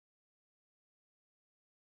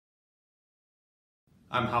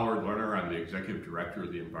I'm Howard Lerner. I'm the Executive Director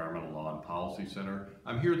of the Environmental Law and Policy Center.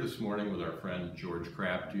 I'm here this morning with our friend George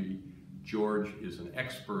Crabtree. George is an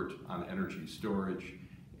expert on energy storage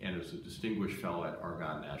and is a distinguished fellow at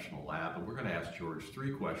Argonne National Lab. And we're going to ask George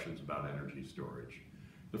 3 questions about energy storage.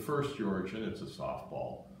 The first, George, and it's a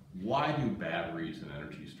softball. Why do batteries and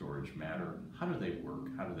energy storage matter? How do they work?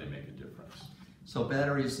 How do they make a difference? So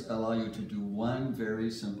batteries allow you to do one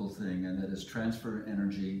very simple thing, and that is transfer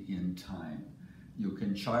energy in time. You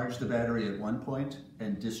can charge the battery at one point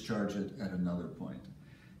and discharge it at another point.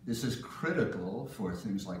 This is critical for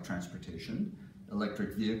things like transportation.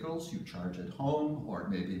 Electric vehicles, you charge at home, or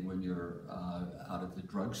maybe when you're out at the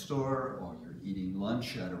drugstore, or you're eating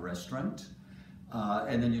lunch at a restaurant,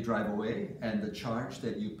 and then you drive away, and the charge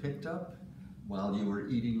that you picked up while you were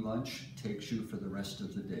eating lunch takes you for the rest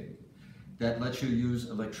of the day. That lets you use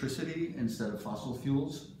electricity instead of fossil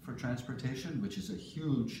fuels for transportation, which is a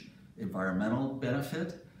huge environmental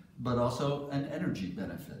benefit, but also an energy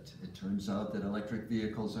benefit. It turns out that electric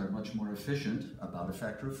vehicles are much more efficient, about a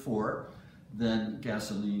factor of 4, than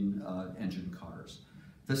gasoline engine cars.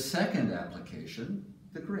 The second application,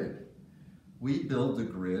 the grid. We build the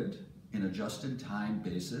grid in a just-in-time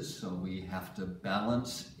basis, so we have to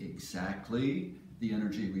balance exactly the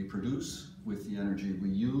energy we produce with the energy we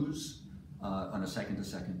use on a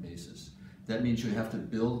second-to-second basis. That means you have to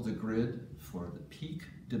build the grid for the peak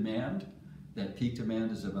demand. That peak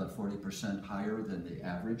demand is about 40% higher than the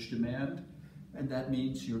average demand, and that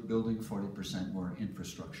means you're building 40% more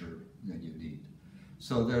infrastructure than you need.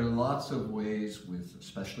 So there are lots of ways,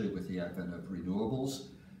 especially with the advent of renewables,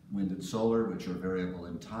 wind and solar, which are variable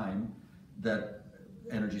in time, that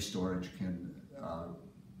energy storage can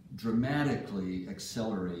dramatically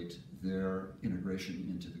accelerate their integration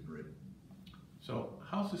into the grid. So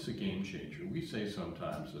how's this a game changer? We say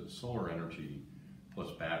sometimes that solar energy plus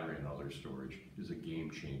battery and other storage is a game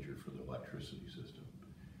changer for the electricity system.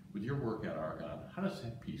 With your work at Argonne, how does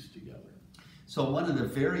that piece together? So one of the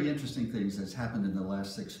very interesting things that's happened in the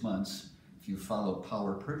last 6 months, if you follow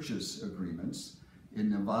power purchase agreements, in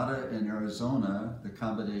Nevada and Arizona, the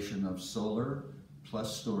combination of solar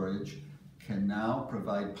plus storage can now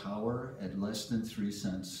provide power at less than 3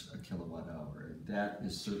 cents a kilowatt hour. And that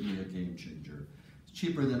is certainly a game changer. It's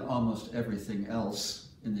cheaper than almost everything else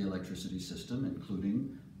in the electricity system,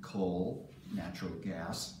 including coal, natural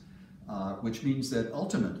gas, which means that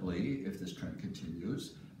ultimately, if this trend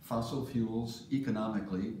continues, fossil fuels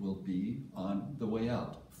economically will be on the way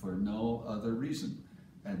out for no other reason.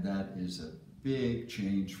 And that is a big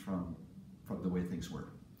change from the way things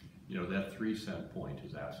work. You know, that 3-cent point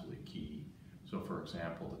is absolutely key. So for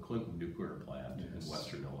example, the Clinton nuclear plant in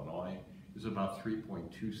Western Illinois is about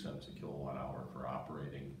 3.2 cents a kilowatt hour for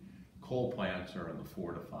operating. Coal plants are in the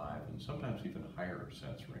 4 to 5 and sometimes even higher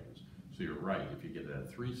cents range. So you're right, if you get that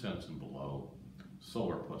 3 cents and below,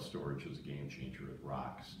 solar plus storage is a game changer. It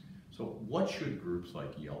rocks. So what should groups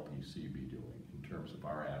like ELPC be doing in terms of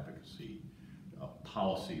our advocacy, a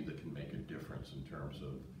policy that can make a difference in terms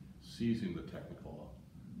of seizing the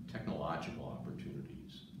technological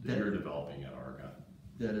opportunities that you're developing at Argonne?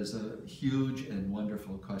 That is a huge and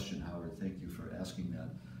wonderful question, Howard. Thank you for asking that.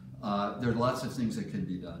 There are lots of things that can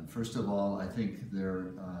be done. First of all, I think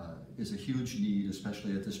there is a huge need,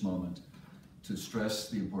 especially at this moment, to stress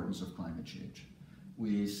the importance of climate change.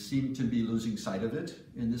 We seem to be losing sight of it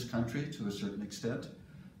in this country to a certain extent,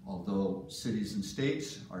 although cities and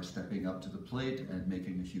states are stepping up to the plate and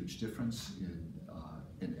making a huge difference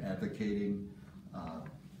in advocating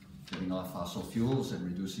getting off fossil fuels and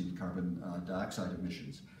reducing carbon dioxide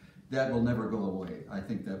emissions. That will never go away. I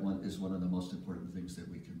think that is one of the most important things that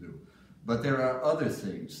we can do. But there are other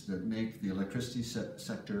things that make the electricity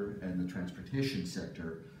sector and the transportation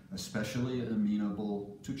sector especially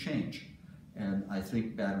amenable to change. And I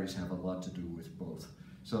think batteries have a lot to do with both.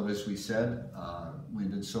 So as we said,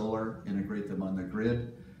 wind and solar, integrate them on the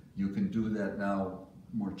grid. You can do that now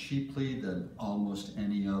more cheaply than almost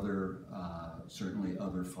any other, certainly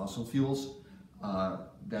other fossil fuels.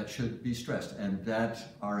 That should be stressed, and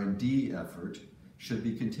that R&D effort should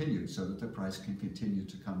be continued so that the price can continue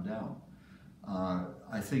to come down.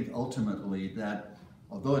 I think ultimately that,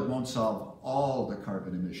 although it won't solve all the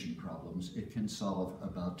carbon emission problems, it can solve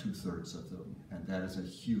about 2/3 of them, and that is a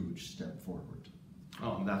huge step forward.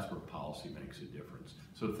 Oh, and that's where policy makes a difference.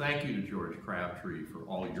 So thank you to George Crabtree for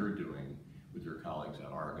all you're doing with your colleagues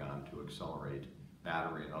at Argonne to accelerate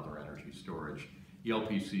battery and other energy storage.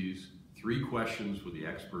 ELPC's 3 questions with the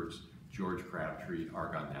experts, George Crabtree,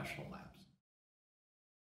 Argonne National Lab.